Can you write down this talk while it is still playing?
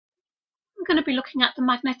I'm going to be looking at the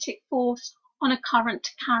magnetic force on a current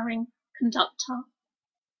carrying conductor.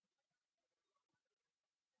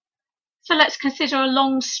 So let's consider a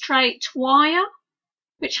long straight wire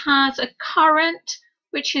which has a current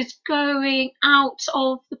which is going out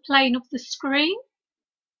of the plane of the screen.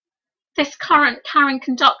 This current carrying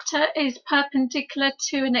conductor is perpendicular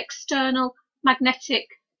to an external magnetic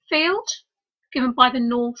field given by the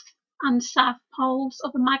north and south poles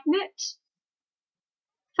of a magnet.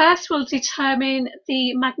 First, we'll determine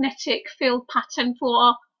the magnetic field pattern for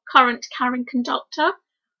our current carrying conductor,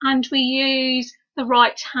 and we use the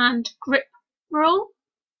right hand grip rule.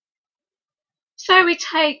 So we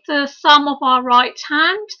take the thumb of our right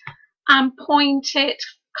hand and point it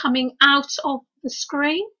coming out of the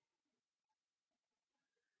screen.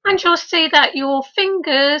 And you'll see that your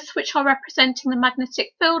fingers, which are representing the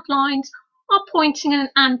magnetic field lines, are pointing in an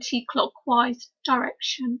anti-clockwise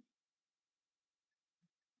direction.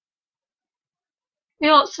 We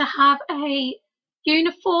also have a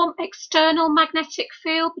uniform external magnetic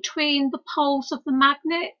field between the poles of the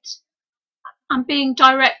magnet and being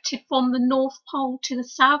directed from the north pole to the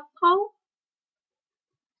south pole.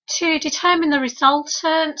 To determine the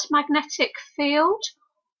resultant magnetic field,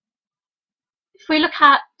 if we look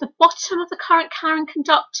at the bottom of the current carrying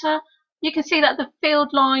conductor, you can see that the field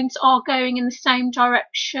lines are going in the same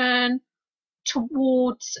direction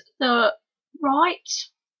towards the right.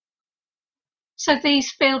 So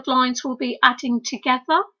these field lines will be adding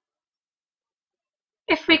together.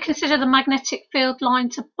 If we consider the magnetic field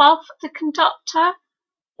lines above the conductor,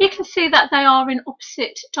 you can see that they are in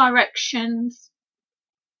opposite directions.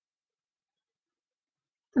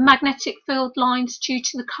 The magnetic field lines due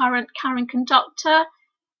to the current carrying conductor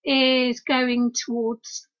is going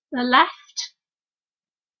towards the left,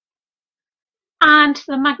 and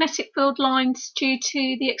the magnetic field lines due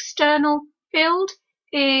to the external field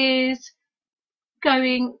is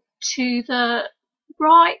going to the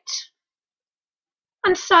right,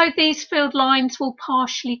 and so these field lines will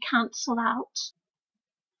partially cancel out.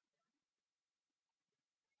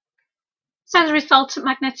 So the resultant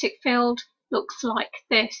magnetic field looks like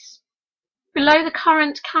this. Below the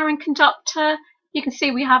current carrying conductor, you can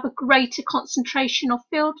see we have a greater concentration of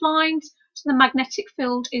field lines, so the magnetic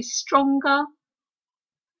field is stronger.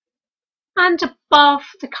 And above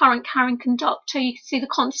the current carrying conductor, you can see the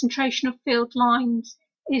concentration of field lines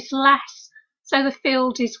is less, so the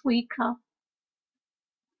field is weaker.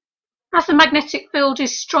 As the magnetic field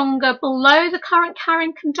is stronger below the current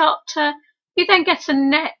carrying conductor, you then get a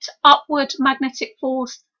net upward magnetic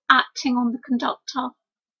force acting on the conductor.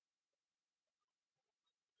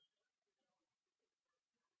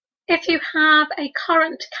 If you have a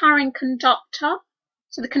current carrying conductor,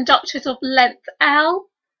 so the conductor is of length L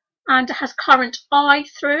and it has current I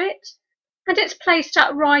through it, and it's placed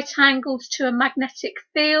at right angles to a magnetic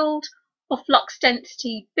field of flux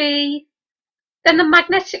density B, then the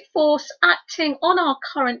magnetic force acting on our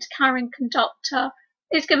current carrying conductor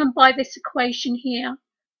is given by this equation here.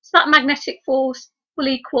 So that magnetic force will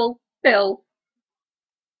equal Bill.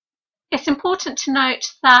 It's important to note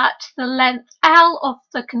that the length L of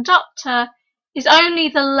the conductor is only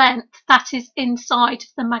the length that is inside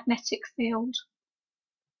the magnetic field.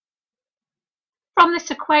 From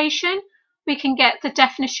this equation, we can get the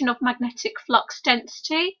definition of magnetic flux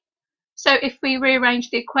density. So if we rearrange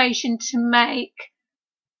the equation to make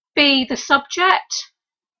B the subject,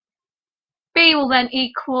 B will then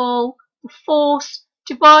equal the force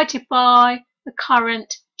divided by the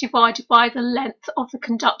current divided by the length of the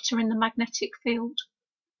conductor in the magnetic field.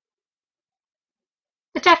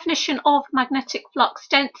 The definition of magnetic flux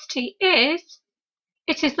density is,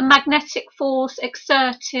 it is the magnetic force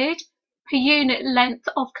exerted per unit length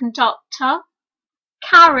of conductor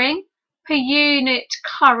carrying per unit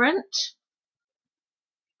current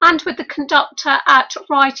and with the conductor at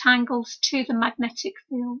right angles to the magnetic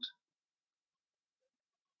field.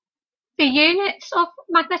 The units of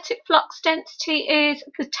magnetic flux density is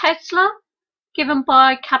the Tesla, given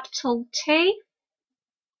by capital T,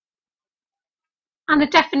 and the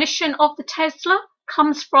definition of the Tesla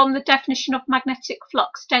comes from the definition of magnetic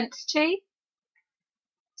flux density.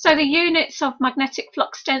 So the units of magnetic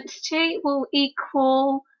flux density will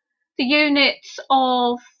equal the units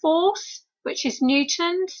of force, which is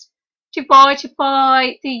newtons, divided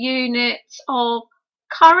by the units of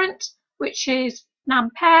current, which is an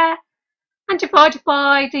ampere, and divided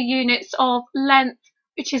by the units of length,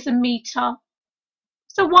 which is a metre.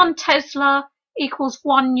 So 1 Tesla equals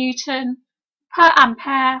 1 Newton per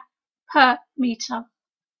ampere per metre.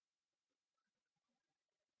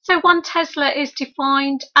 So 1 Tesla is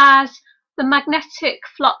defined as the magnetic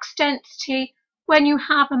flux density when you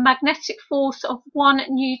have a magnetic force of 1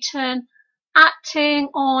 Newton acting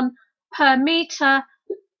on per meter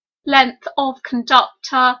length of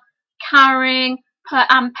conductor carrying per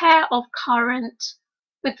ampere of current,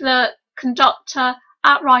 with the conductor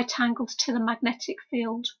at right angles to the magnetic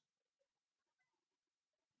field.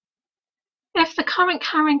 If the current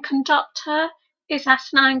carrying conductor is at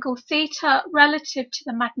an angle theta relative to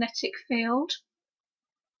the magnetic field,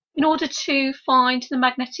 in order to find the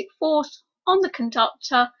magnetic force on the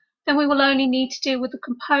conductor, then we will only need to deal with the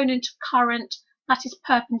component of current that is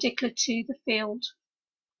perpendicular to the field.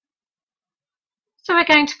 So we're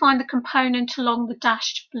going to find the component along the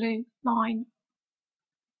dashed blue line.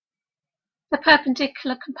 The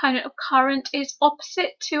perpendicular component of current is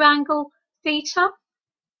opposite to angle theta,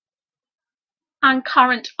 and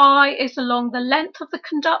current I is along the length of the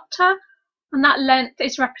conductor, and that length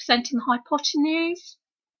is representing the hypotenuse.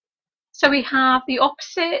 So we have the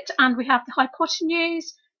opposite and we have the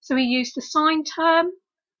hypotenuse, so we use the sine term.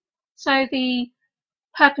 So the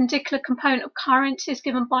perpendicular component of current is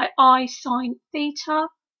given by I sine theta.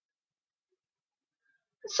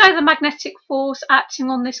 So the magnetic force acting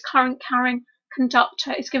on this current carrying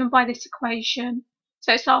conductor is given by this equation.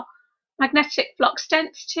 So it's our magnetic flux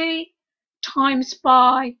density times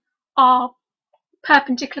by our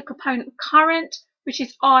perpendicular component of current, which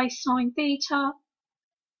is I sine theta,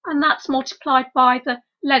 and that's multiplied by the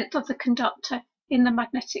length of the conductor in the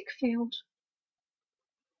magnetic field.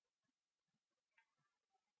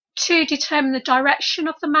 To determine the direction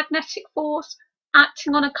of the magnetic force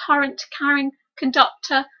acting on a current carrying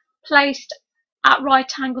conductor placed at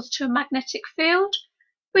right angles to a magnetic field,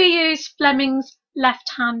 we use Fleming's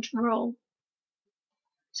left-hand rule.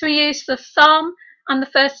 So we use the thumb and the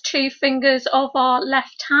first 2 fingers of our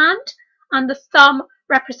left hand, and the thumb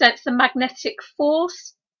represents the magnetic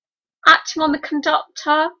force acting on the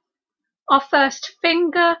conductor. Our first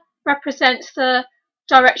finger represents the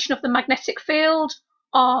direction of the magnetic field,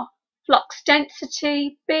 our flux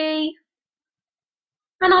density B,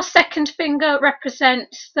 and our second finger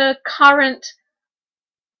represents the current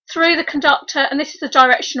through the conductor, and this is the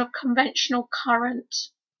direction of conventional current.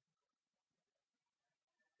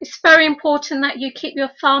 It's very important that you keep your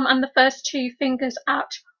thumb and the first 2 fingers at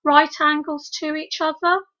right angles to each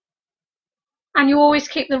other, and you always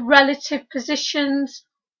keep the relative positions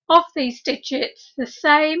of these digits the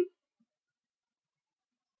same.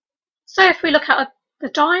 So if we look at the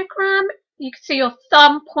diagram, you can see your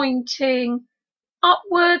thumb pointing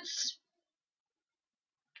upwards.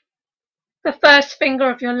 The first finger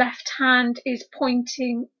of your left hand is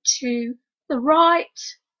pointing to the right,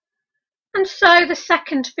 and so the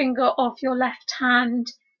second finger of your left hand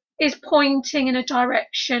is pointing in a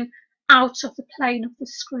direction out of the plane of the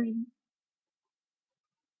screen.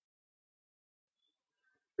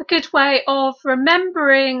 A good way of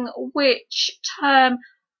remembering which term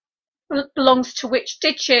belongs to which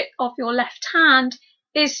digit of your left hand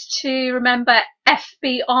is to remember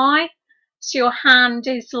FBI. So your hand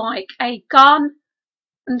is like a gun,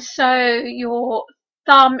 and so your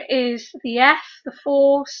thumb is the F, the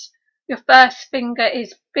force, your first finger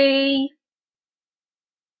is B,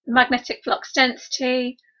 the magnetic flux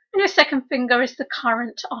density, and your second finger is the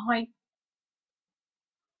current I.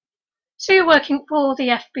 So you're working for the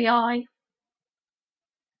FBI.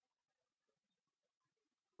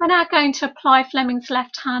 We're now going to apply Fleming's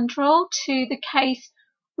left-hand rule to the case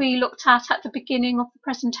we looked at the beginning of the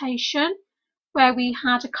presentation, where we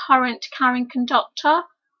had a current carrying conductor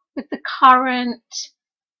with the current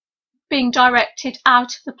being directed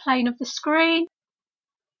out of the plane of the screen,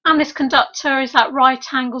 and this conductor is at right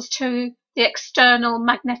angles to the external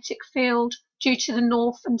magnetic field due to the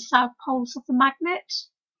north and south poles of the magnet.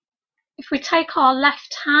 If we take our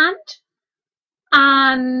left hand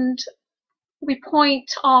and we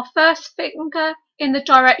point our first finger in the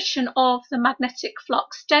direction of the magnetic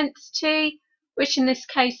flux density, which in this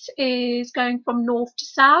case is going from north to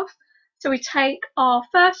south. So we take our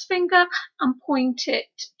first finger and point it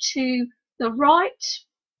to the right.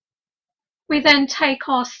 We then take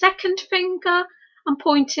our second finger and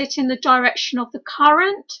point it in the direction of the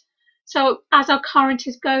current. So as our current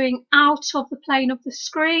is going out of the plane of the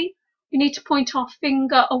screen, we need to point our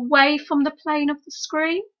finger away from the plane of the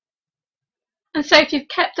screen. And so if you've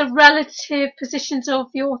kept the relative positions of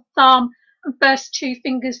your thumb and first 2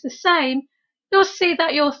 fingers the same, you'll see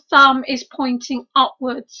that your thumb is pointing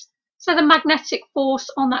upwards. So the magnetic force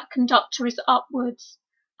on that conductor is upwards,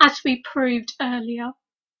 as we proved earlier.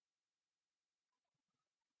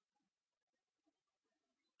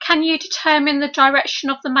 Can you determine the direction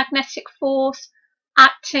of the magnetic force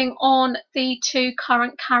acting on the 2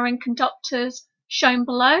 current carrying conductors shown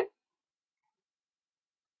below?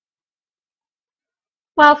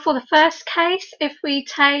 Well, for the first case, if we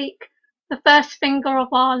take the first finger of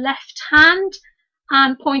our left hand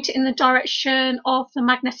and point it in the direction of the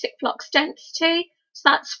magnetic flux density, so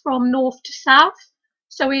that's from north to south.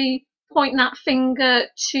 So we point that finger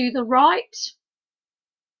to the right.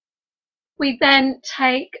 We then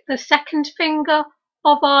take the second finger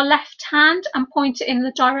of our left hand and point it in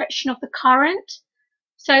the direction of the current.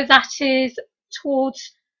 So that is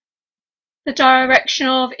towards the direction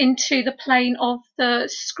of into the plane of the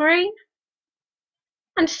screen.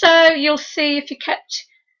 And so you'll see, if you kept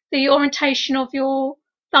the orientation of your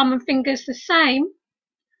thumb and fingers the same,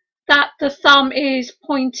 that the thumb is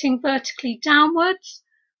pointing vertically downwards.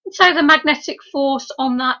 And so the magnetic force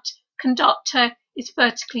on that conductor is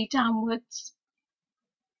vertically downwards.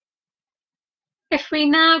 If we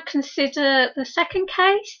now consider the second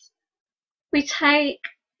case, we take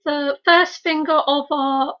the first finger of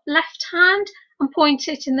our left hand and point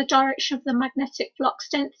it in the direction of the magnetic flux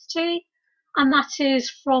density, and that is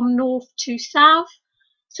from north to south.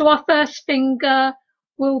 So our first finger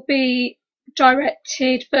will be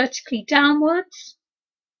directed vertically downwards.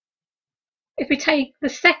 If we take the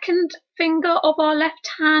second finger of our left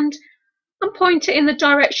hand and point it in the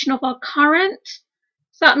direction of our current,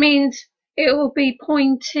 so that means it will be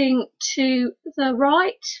pointing to the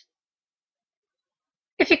right.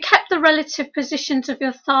 If you kept the relative positions of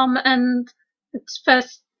your thumb and the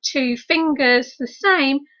first two fingers the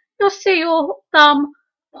same, you'll see your thumb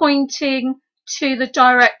pointing to the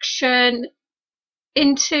direction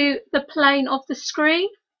into the plane of the screen.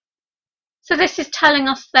 So this is telling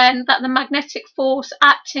us then that the magnetic force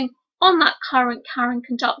acting on that current carrying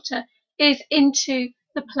conductor is into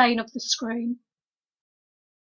the plane of the screen.